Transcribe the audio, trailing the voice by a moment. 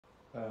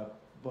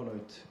Boa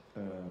noite,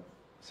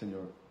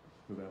 Senhor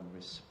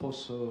Amorim.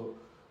 Posso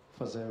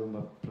fazer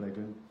uma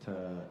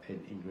pergunta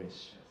em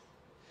inglês?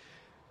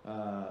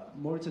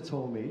 Morita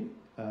told me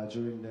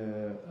during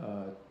the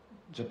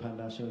Japan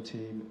national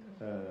team,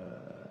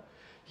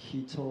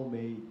 he told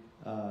me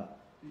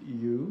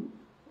you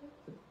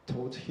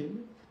taught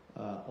him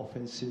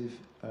offensive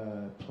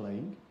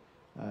playing,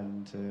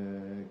 and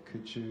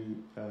could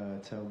you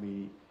tell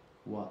me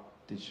what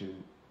did you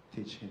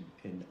teach him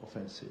in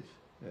offensive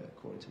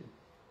quality?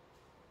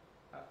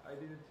 I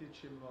didn't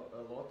teach him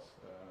a lot.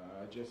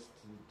 I just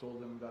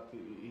told him that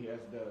he has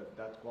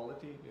that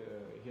quality.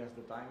 He has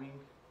the timing.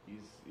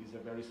 He's a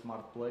very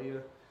smart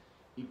player.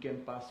 He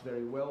can pass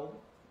very well.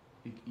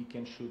 He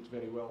can shoot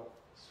very well.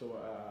 So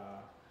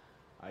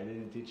I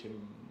didn't teach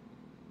him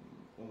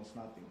almost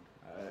nothing.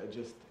 I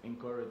just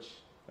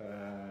encourage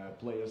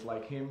players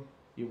like him.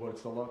 He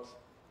works a lot.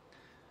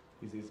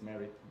 It's his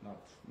merit,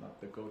 not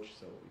the coach.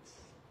 So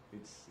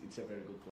it's a very good player.